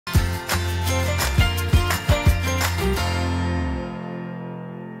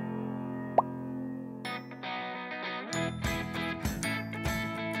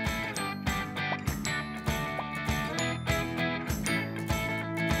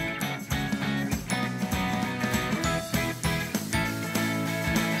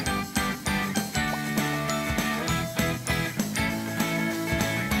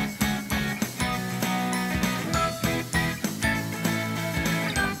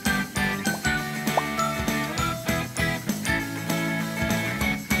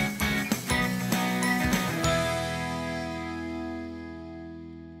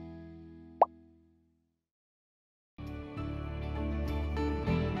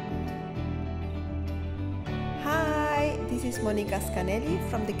this is Monique Ascanelli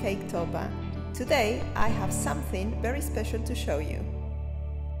from the Cake Toba. Today I have something very special to show you.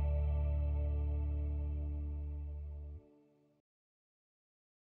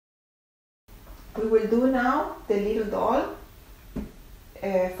 We will do now the little doll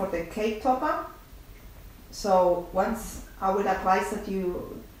for the Cake Toba. So once I would advise that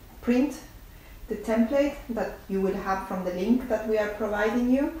you print the template that you will have from the link that we are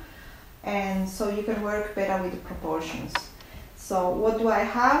providing you, and so you can work better with the proportions. So what do I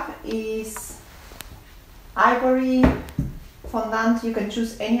have is ivory fondant. You can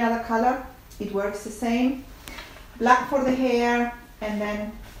choose any other color, it works the same. Black for the hair, and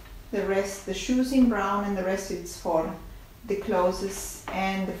then the rest, the shoes in brown, and the rest is for the clothes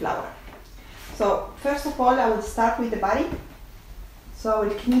and the flower. So first of all I will start with the body. So I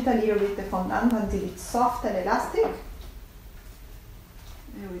will knead a little bit the fondant until it's soft and elastic.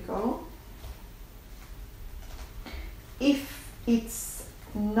 There we go. If it's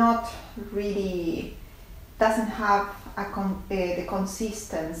not really, doesn't have the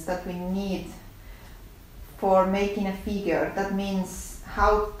consistency that we need for making a figure, that means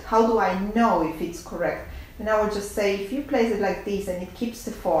how do I know if it's correct? And I will just say, if you place it like this and it keeps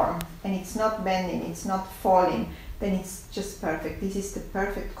the form and it's not bending, it's not falling, then it's just perfect. This is the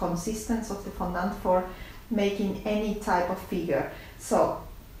perfect consistency of the fondant for making any type of figure. So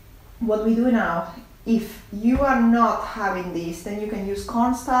what we do now, if you are not having this, then you can use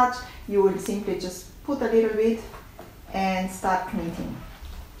cornstarch. You will simply just put a little bit and start kneading.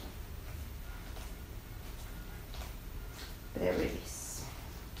 There it is.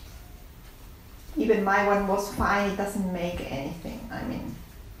 Even my one was fine, it doesn't make anything. I mean,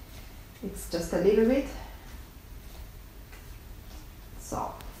 it's just a little bit.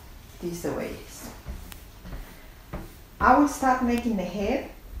 So, this is the way it is. I will start making the head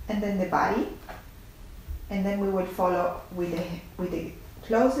and then the body, and then we will follow with the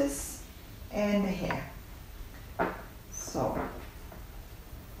clothes and the hair. So,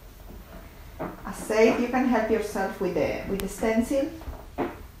 as said, you can help yourself with the stencil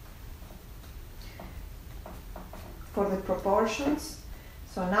for the proportions.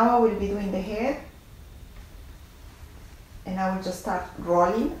 So now I will be doing the head, and I will just start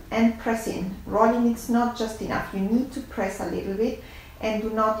rolling and pressing. Rolling is not just enough, you need to press a little bit, and do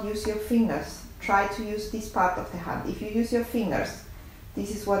not use your fingers. Try to use this part of the hand. If you use your fingers,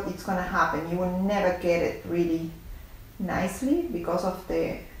 this is what it's going to happen. You will never get it really nicely because of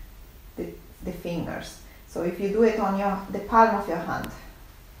the fingers. So if you do it on the palm of your hand,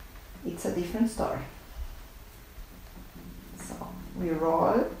 it's a different story. So we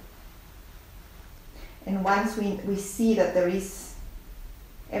roll, and once we see that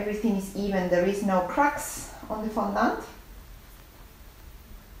everything is even, there is no cracks on the fondant,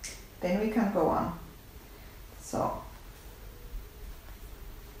 then we can go on. So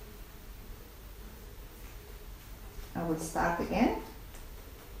I will start again.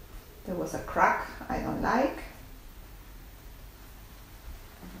 There was a crack I don't like.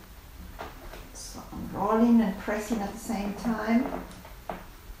 So I'm rolling and pressing at the same time.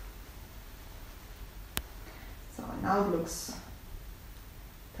 So now it looks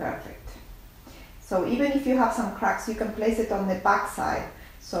perfect. So even if you have some cracks, you can place it on the back side,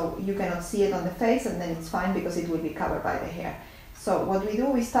 so you cannot see it on the face, and then it's fine because it will be covered by the hair. So what we do,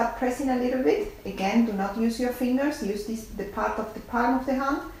 we start pressing a little bit. Again, do not use your fingers, use the part of the palm of the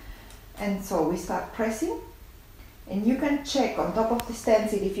hand. And so we start pressing, and you can check on top of the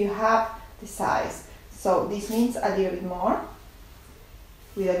stencil if you have the size. So this means a little bit more,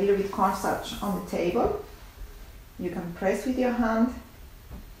 with a little bit cornstarch on the table. You can press with your hand.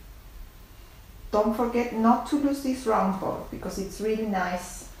 Don't forget not to lose this round hole because it's really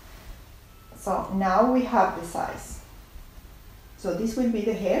nice. So now we have the size. So this will be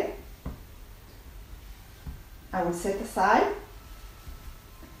the head. I will set aside.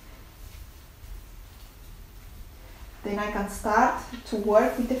 Then I can start to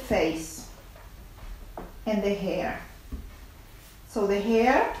work with the face and the hair. So the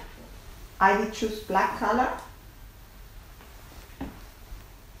hair, I did choose black color.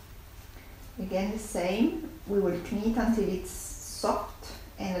 Again the same, we will knead until it's soft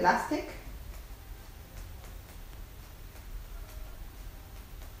and elastic.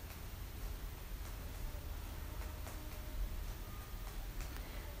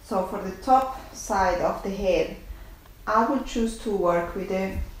 So for the top side of the head, I will choose to work with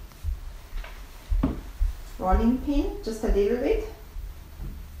a rolling pin, just a little bit,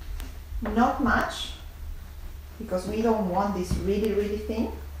 not much, because we don't want this really, really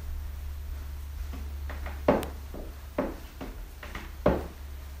thin.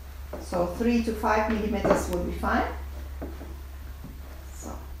 So 3 to 5 millimeters will be fine.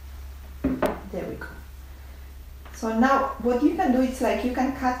 So now what you can do is like you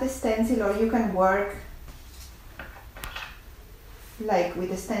can cut the stencil or you can work like with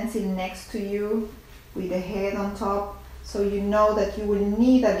the stencil next to you with the head on top, so you know that you will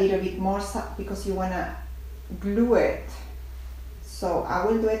need a little bit more because you want to glue it. So I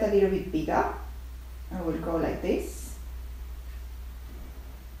will do it a little bit bigger. I will go like this.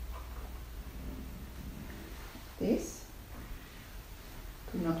 This.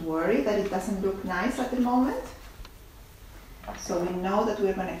 Do not worry that it doesn't look nice at the moment. So we know that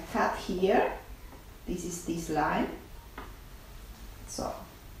we're going to cut here. This is this line. So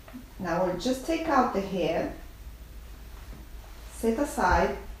now we'll just take out the hair, set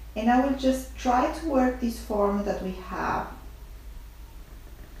aside, and I will just try to work this form that we have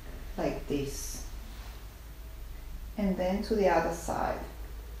like this, and then to the other side,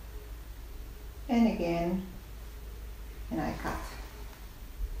 and again, and I cut.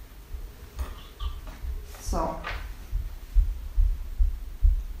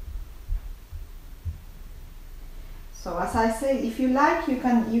 So as I said, if you like, you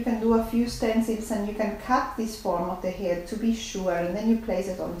can do a few stencils and you can cut this form of the head to be sure, and then you place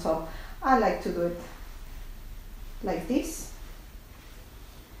it on top. I like to do it like this.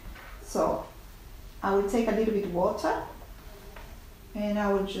 So I will take a little bit water and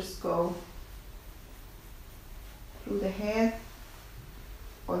I will just go through the head,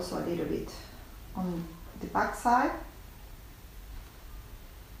 also a little bit on the back side.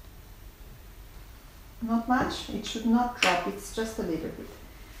 Not much, it should not drop, it's just a little bit.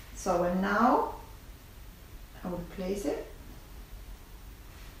 So and now I will place it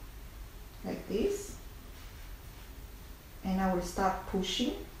like this, and I will start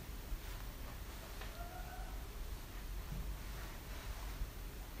pushing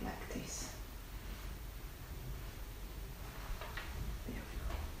like this. There we go.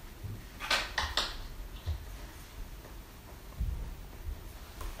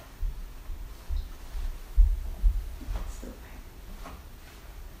 That's the way.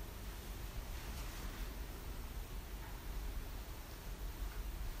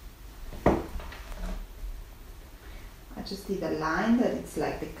 I just did a line that it's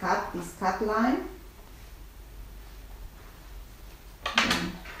like the cut, this cut line.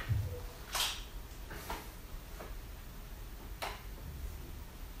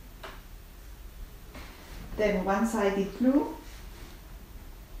 Then one-sided glue.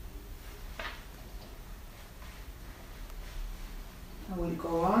 I will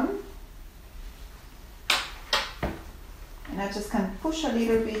go on. And I just can push a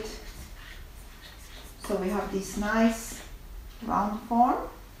little bit so we have this nice round form.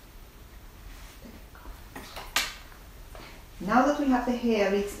 Now that we have the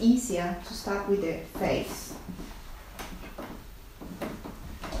hair, it's easier to start with the face.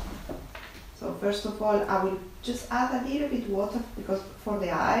 So first of all, I will just add a little bit water because for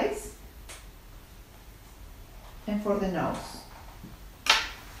the eyes and for the nose.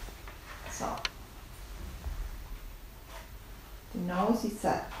 So the nose is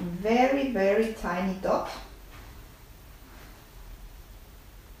a very, very tiny dot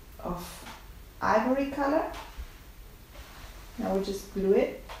of ivory color. Now we'll just glue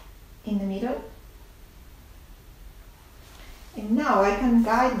it in the middle. And now I can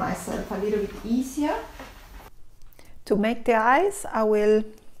guide myself a little bit easier. To make the eyes, I will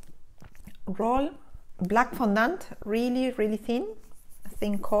roll black fondant really, really thin, a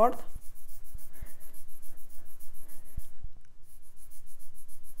thin cord.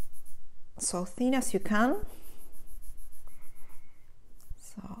 So thin as you can.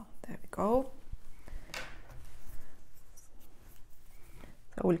 So there we go.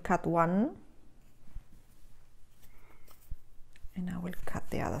 So I will cut one. And I will cut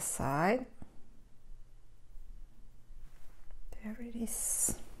the other side. There it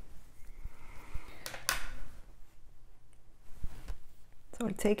is. So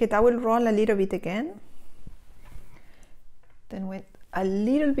I'll take it, I will roll a little bit again. Then with a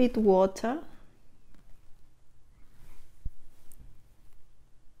little bit water,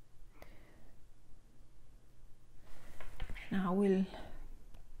 and I will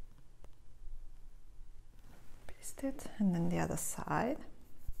paste it, and then the other side.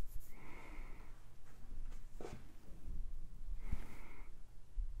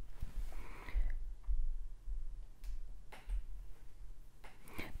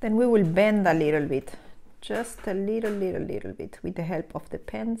 Then we will bend a little bit, just a little bit with the help of the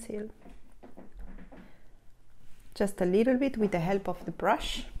pencil. Just a little bit with the help of the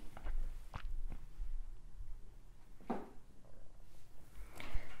brush.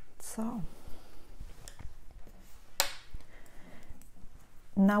 So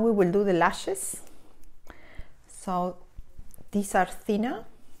now we will do the lashes. So these are thinner,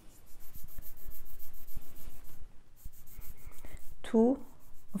 2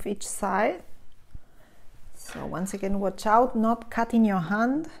 of each side. So once again, watch out not cutting your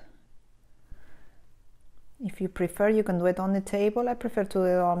hand. If you prefer, you can do it on the table. I prefer to do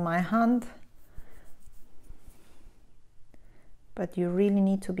it on my hand, but you really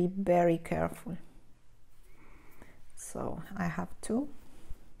need to be very careful. So I have 2.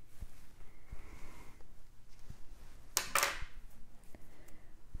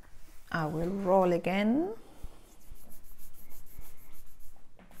 I will roll again.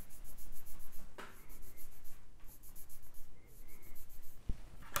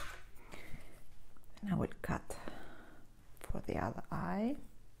 And I will cut for the other eye.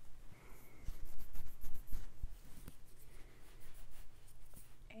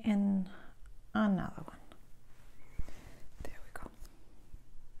 And another one. There we go.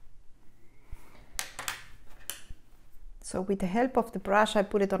 So with the help of the brush, I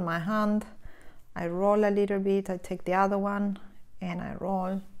put it on my hand, I roll a little bit, I take the other one and I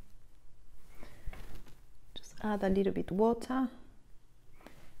roll. Just add a little bit water,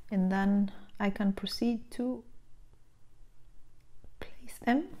 and then I can proceed to place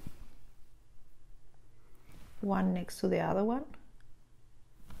them one next to the other one.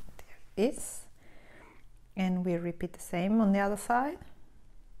 There it is. And we repeat the same on the other side.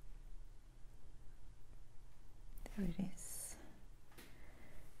 There it is.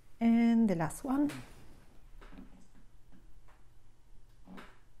 And the last one.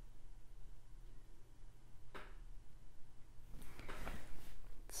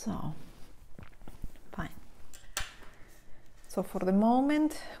 So, fine. So for the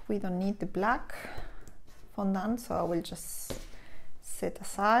moment, we don't need the black fondant, so I will just set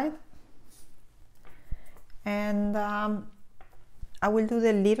aside. And I will do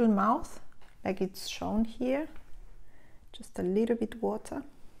the little mouth like it's shown here, just a little bit water,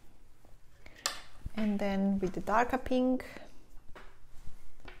 and then with the darker pink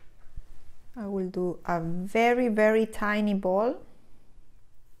I will do a very, very tiny ball,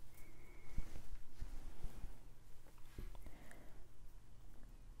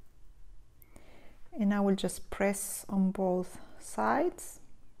 and I will just press on both sides.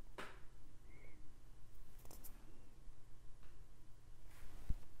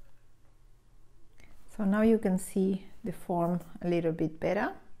 So now you can see the form a little bit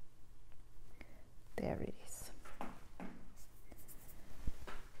better. There it is.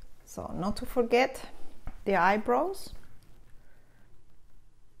 So not to forget the eyebrows.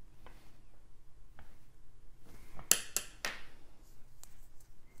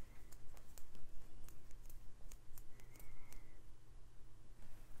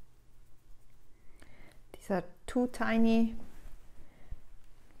 These are 2 tiny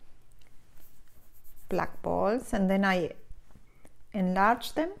black balls, and then I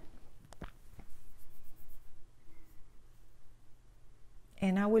enlarge them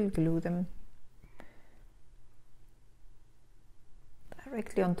and I will glue them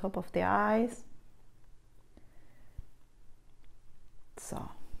directly on top of the eyes.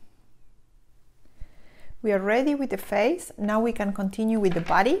 So we are ready with the face. Now we can continue with the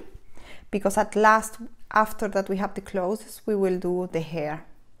body, because at last, after that we have the clothes, we will do the hair.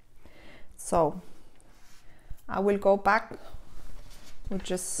 So I will go back, we'll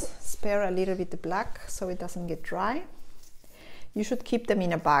just spare a little bit the black so it doesn't get dry. You should keep them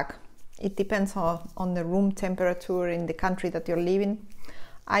in a bag. It depends on the room temperature in the country that you're living.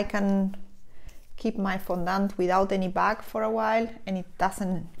 I can keep my fondant without any bag for a while and it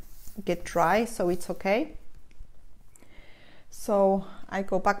doesn't get dry, so it's okay. So I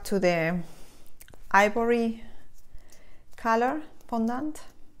go back to the ivory color fondant,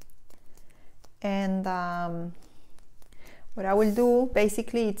 and what I will do,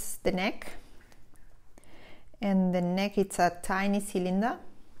 basically it's the neck, and the neck, it's a tiny cylinder.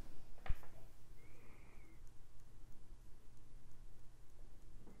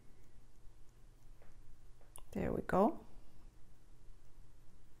 There we go.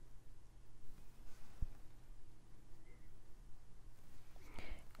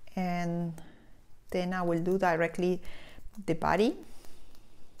 And then I will do directly the body.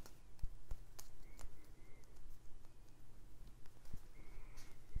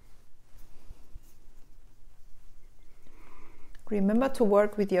 Remember to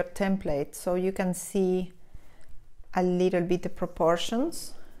work with your template so you can see a little bit the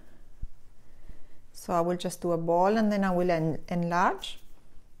proportions. So I will just do a ball and then I will enlarge.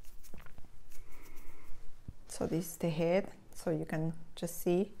 So this is the head, so you can just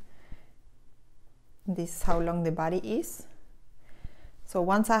see this is how long the body is. So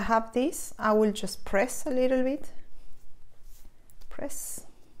once I have this, I will just press a little bit. Press.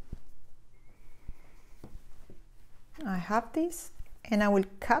 I have this, and I will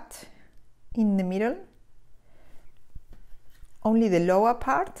cut in the middle, only the lower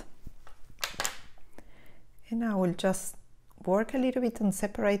part, and I will just work a little bit on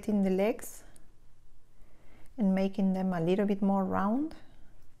separating the legs and making them a little bit more round,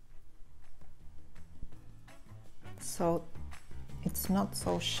 so it's not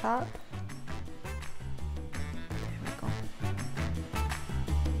so sharp. There we go.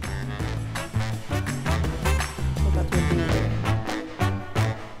 So that will be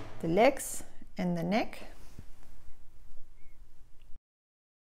the legs and the neck.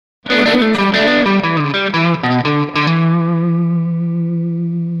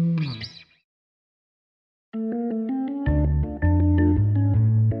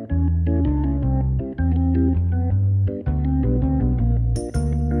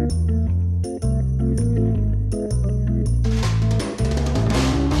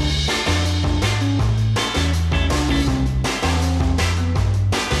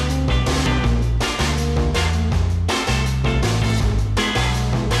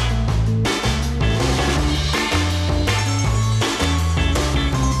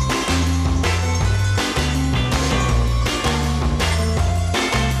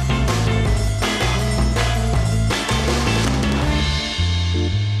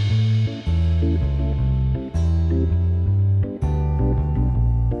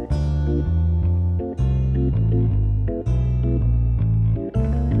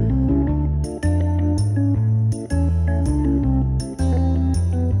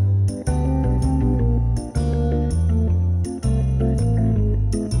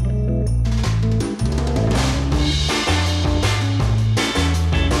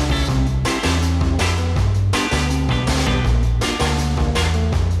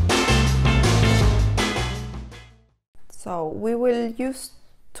 So we will use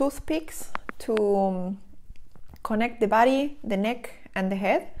toothpicks to connect the body, the neck and the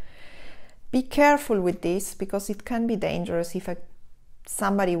head. Be careful with this because it can be dangerous if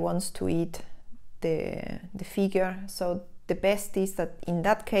somebody wants to eat the figure. So the best is that in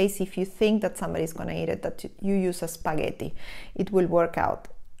that case, if you think that somebody is going to eat it, that you use a spaghetti. It will work out.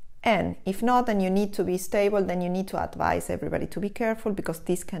 And if not, and you need to be stable, then you need to advise everybody to be careful because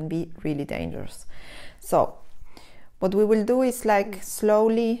this can be really dangerous. So what we will do is like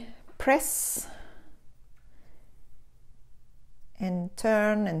slowly press and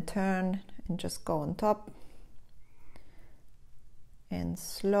turn and just go on top and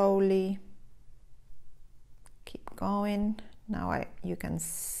slowly keep going. Now you can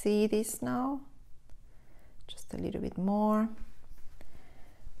see this now, just a little bit more.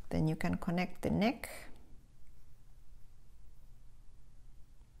 Then you can connect the neck.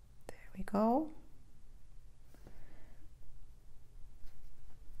 There we go.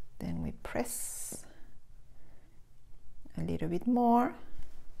 Then we press a little bit more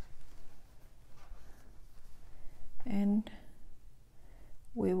and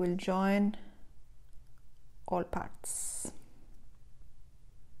we will join all parts.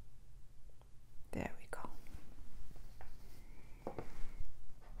 There we go.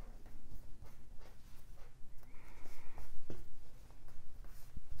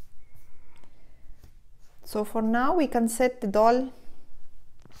 So for now we can set the doll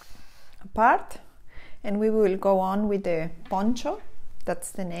apart and we will go on with the poncho.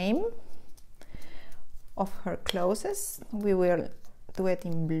 That's the name of her clothes. We will do it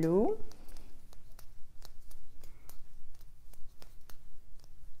in blue.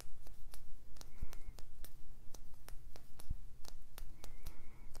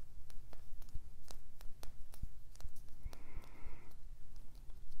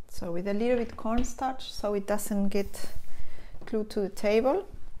 So with a little bit cornstarch so it doesn't get glued to the table.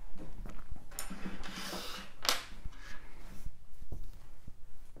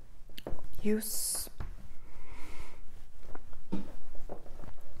 Use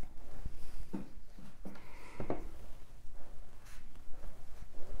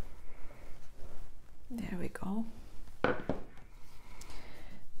there we go.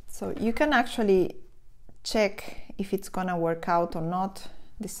 So you can actually check if it's gonna work out or not,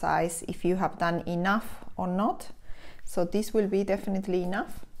 the size, if you have done enough or not. So this will be definitely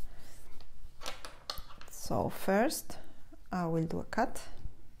enough. So first I will do a cut.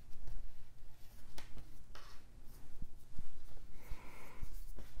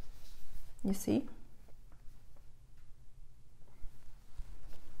 You see?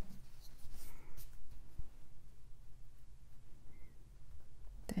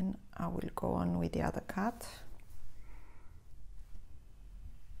 Then I will go on with the other cut.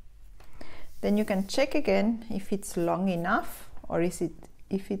 Then you can check again if it's long enough or if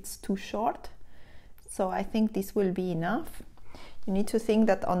it's too short. So I think this will be enough. You need to think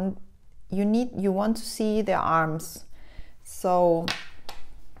that you want to see the arms. So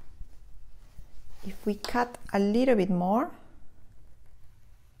if we cut a little bit more,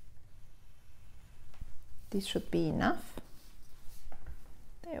 this should be enough.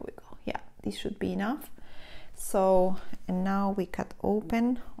 There we go. Yeah, this should be enough. So, and now we cut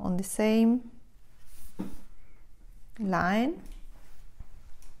open on the same line.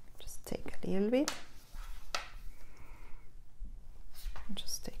 Just take a little bit.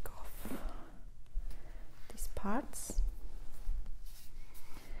 Just take off these parts.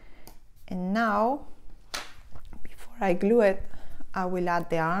 And now, before I glue it, I will add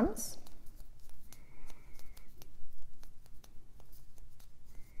the arms.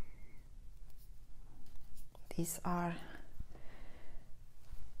 These are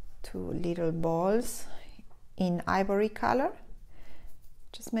two little balls in ivory color.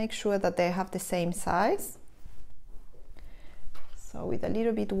 Just make sure that they have the same size. So with a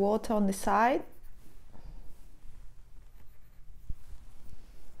little bit water on the side.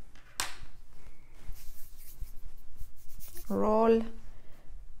 Roll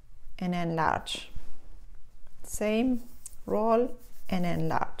and enlarge. Same, roll and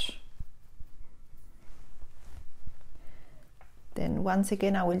enlarge. Then once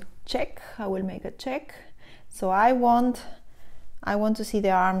again I will make a check. So I want to see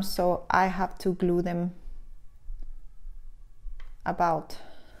the arms, so I have to glue them about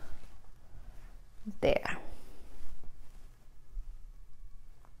there.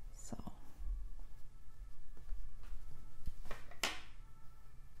 So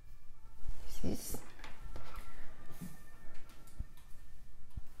this is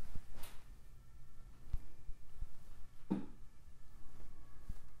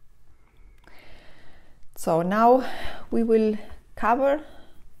so now we will cover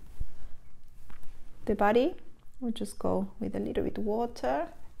the body. We'll just go with a little bit of water.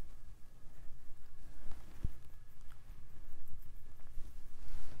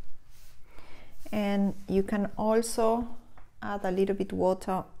 And you can also add a little bit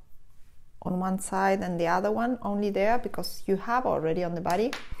water on one side and the other one, only there because you have already on the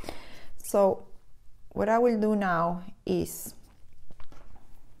body. So what I will do now is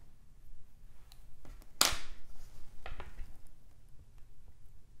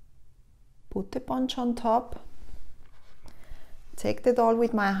put the poncho on top, take the doll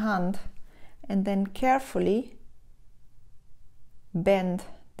with my hand, and then carefully bend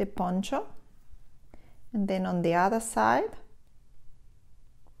the poncho, and then on the other side,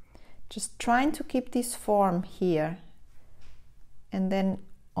 just trying to keep this form here, and then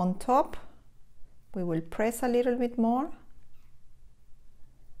on top we will press a little bit more.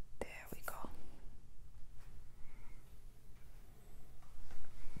 There we go.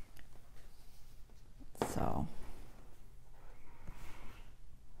 So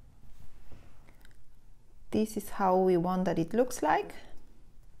this is how we want that it looks like.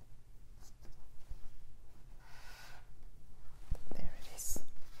 There it is.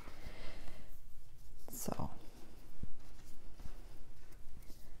 So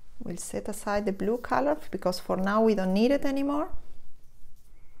we'll set aside the blue color because for now we don't need it anymore.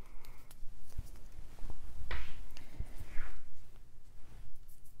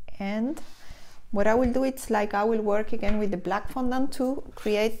 And what I will do, it's like I will work again with the black fondant to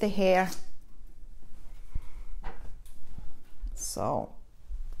create the hair. So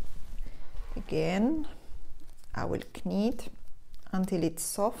again, I will knead until it's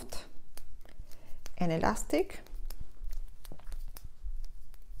soft and elastic.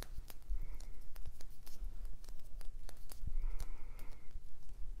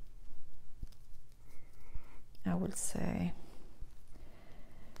 I will say,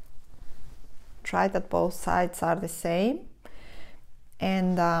 try that both sides are the same,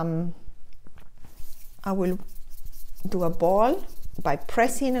 and I will do a ball by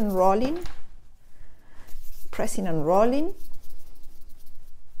pressing and rolling,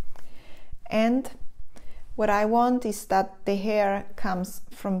 and what I want is that the hair comes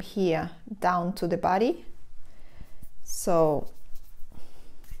from here down to the body. So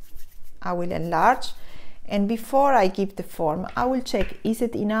I will enlarge, and before I give the form I will check, is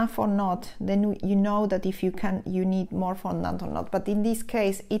it enough or not? Then you know that if you need more fondant or not, but in this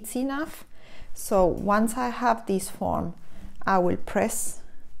case it's enough. So once I have this form, I will press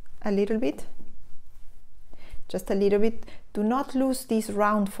a little bit, just a little bit. Do not lose this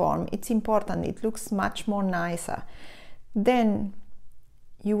round form, it's important, it looks much more nicer. Then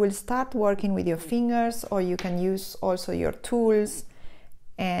you will start working with your fingers, or you can use also your tools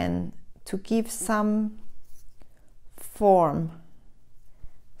and to give some form.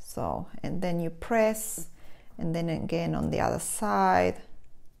 So, and then you press, and then again on the other side,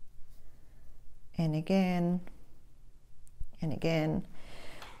 and again, and again.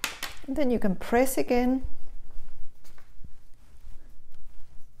 And then you can press again.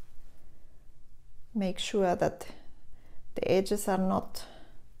 Make sure that the edges are not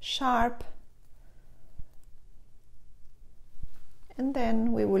sharp. And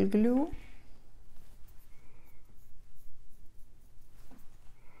then we will glue.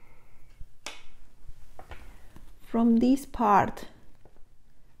 From this part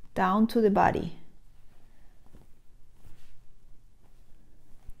down to the body.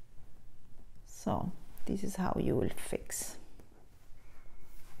 So this is how you will fix.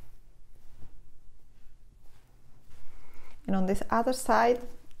 And on this other side,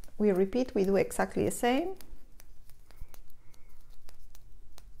 we repeat, we do exactly the same.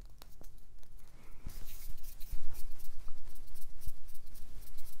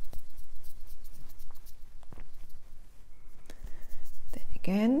 Then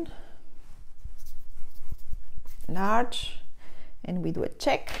again, large, and we do a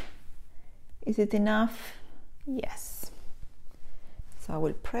check. Is it enough? Yes. So I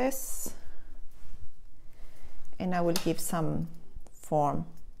will press, and I will give some form.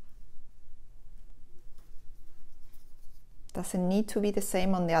 Doesn't need to be the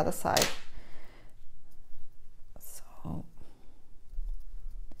same on the other side. So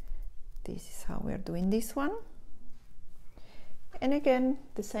this is how we're doing this one. And again,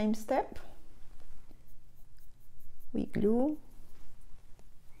 the same step. We glue.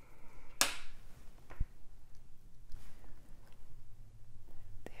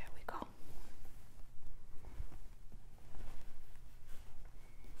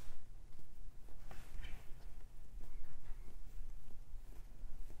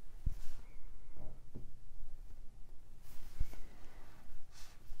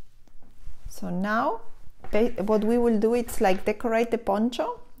 So now what we will do is like decorate the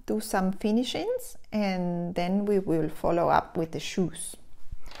poncho, do some finishings, and then we will follow up with the shoes.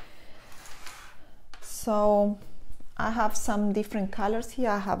 So I have some different colors here.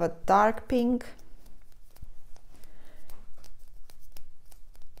 I have a dark pink,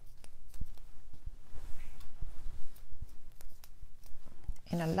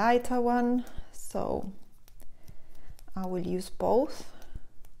 and a lighter one, so I will use both.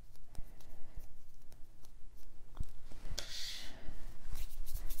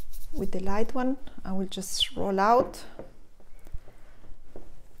 With the light one, I will just roll out.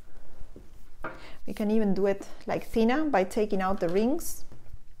 We can even do it like thinner by taking out the rings.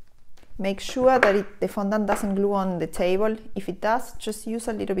 Make sure that the fondant doesn't glue on the table. If it does, just use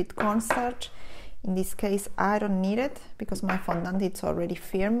a little bit cornstarch. In this case, I don't need it because my fondant is already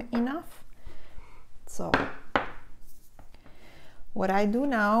firm enough. So what I do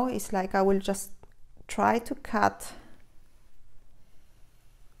now is like I will just try to cut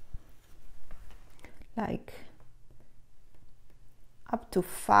like up to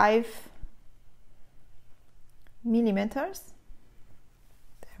 5 millimeters.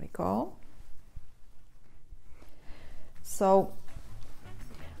 There we go. So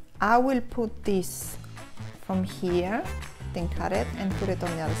I will put this from here, then cut it and put it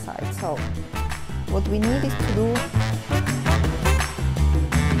on the other side. So what we need is to do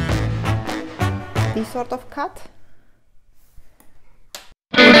this sort of cut.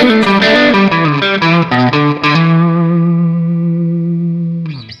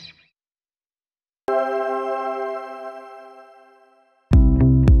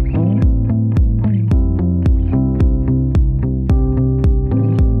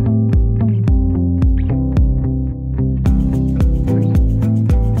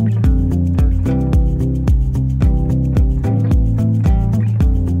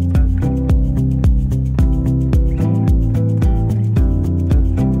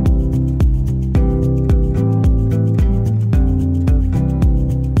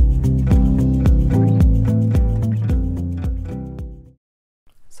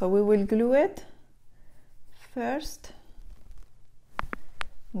 So we will glue it first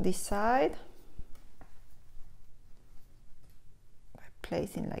on this side by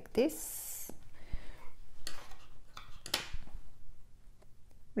placing like this.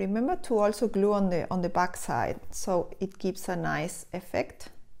 Remember to also glue on the back side, so it gives a nice effect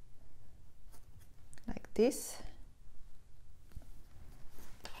like this.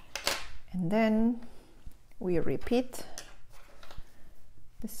 And then we repeat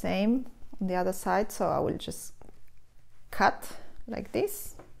the same on the other side, so I will just cut like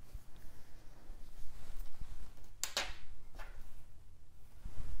this.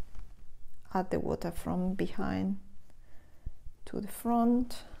 add the water from behind to the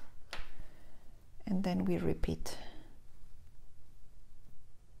front, and then we repeat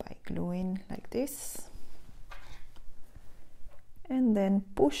by gluing like this, and then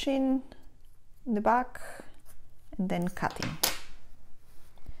pushing in the back, and then cutting.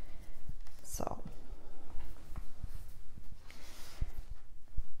 So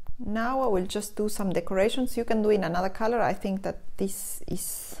now I will just do some decorations. You can do in another color. I think that this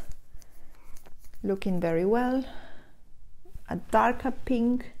is looking very well. A darker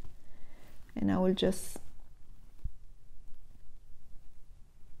pink, and I will just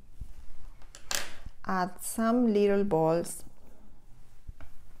add some little balls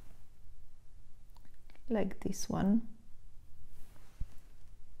like this one,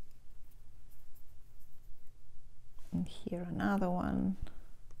 and here another one,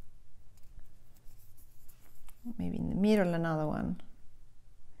 maybe in the middle another one.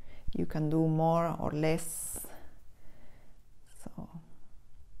 You can do more or less. So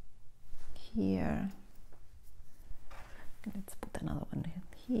here, let's put another one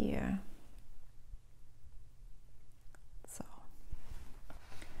here. So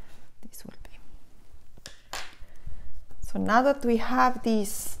this will be. So now that we have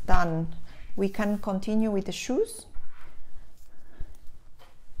this done, we can continue with the shoes.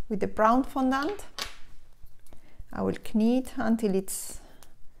 With the brown fondant, I will knead until it's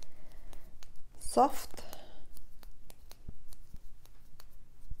soft.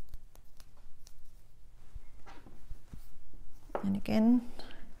 And again,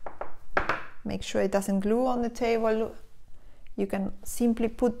 make sure it doesn't glue on the table. You can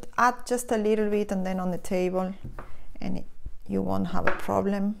simply add just a little bit and then on the table, and you won't have a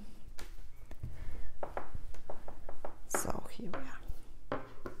problem. So here we are.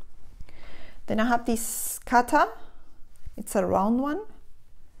 Then I have this cutter. It's a round one,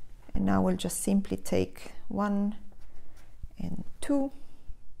 and I will just simply take 1 and 2.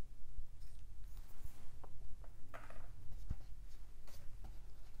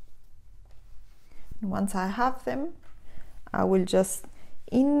 And once I have them, I will just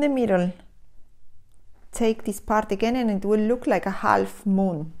in the middle take this part again, and it will look like a half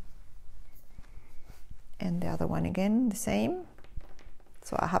moon. And the other one again, the same.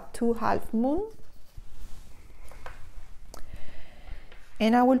 So I have 2 half moon.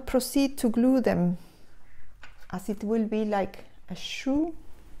 And I will proceed to glue them as it will be like a shoe.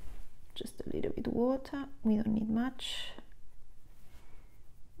 Just a little bit water, we don't need much.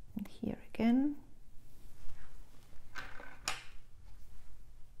 And here again.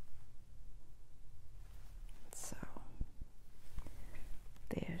 So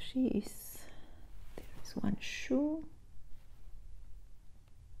there she is. There is one shoe.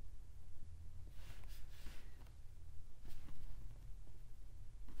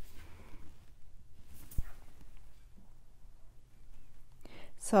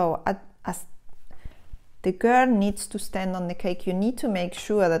 So as the girl needs to stand on the cake, you need to make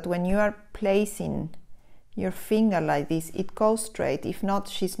sure that when you are placing your finger like this, it goes straight. If not,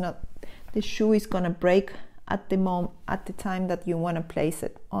 the shoe is gonna break at the time that you want to place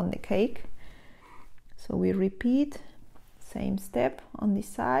it on the cake. So we repeat, same step on this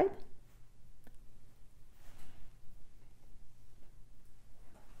side.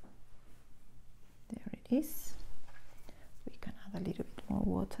 There it is. We can add a little bit more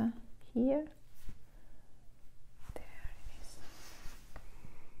water here. There it is.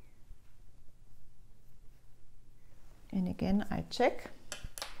 And again, I check.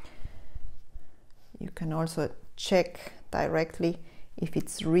 You can also check directly if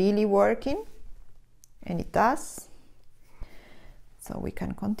it's really working, and it does. So we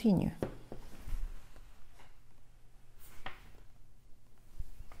can continue.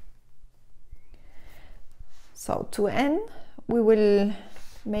 So to end, we will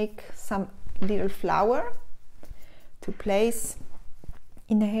make some little flower to place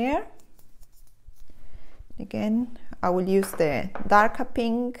in the hair. Again, I will use the darker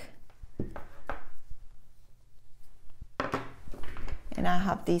pink, and I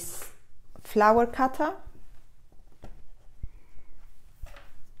have this flower cutter.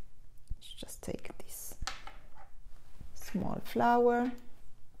 Just take this small flower.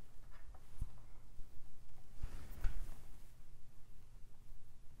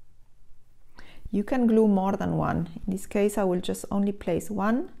 You can glue more than one. In this case, I will just only place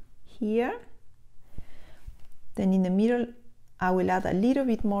one here. Then in the middle, I will add a little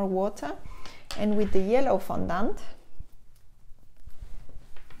bit more water. And with the yellow fondant,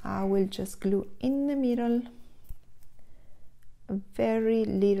 I will just glue in the middle a very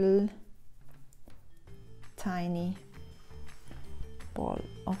little tiny ball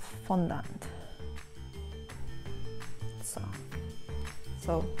of fondant.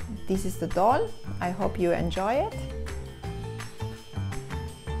 So this is the doll. I hope you enjoy it.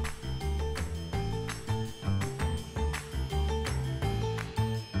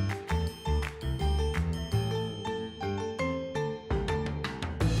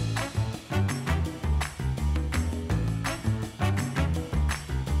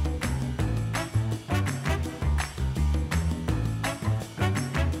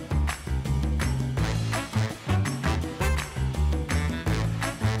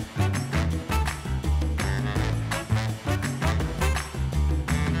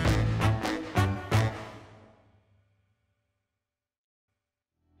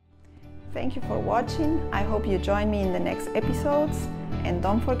 Thank you for watching. I hope you join me in the next episodes, and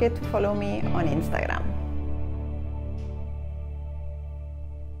don't forget to follow me on Instagram.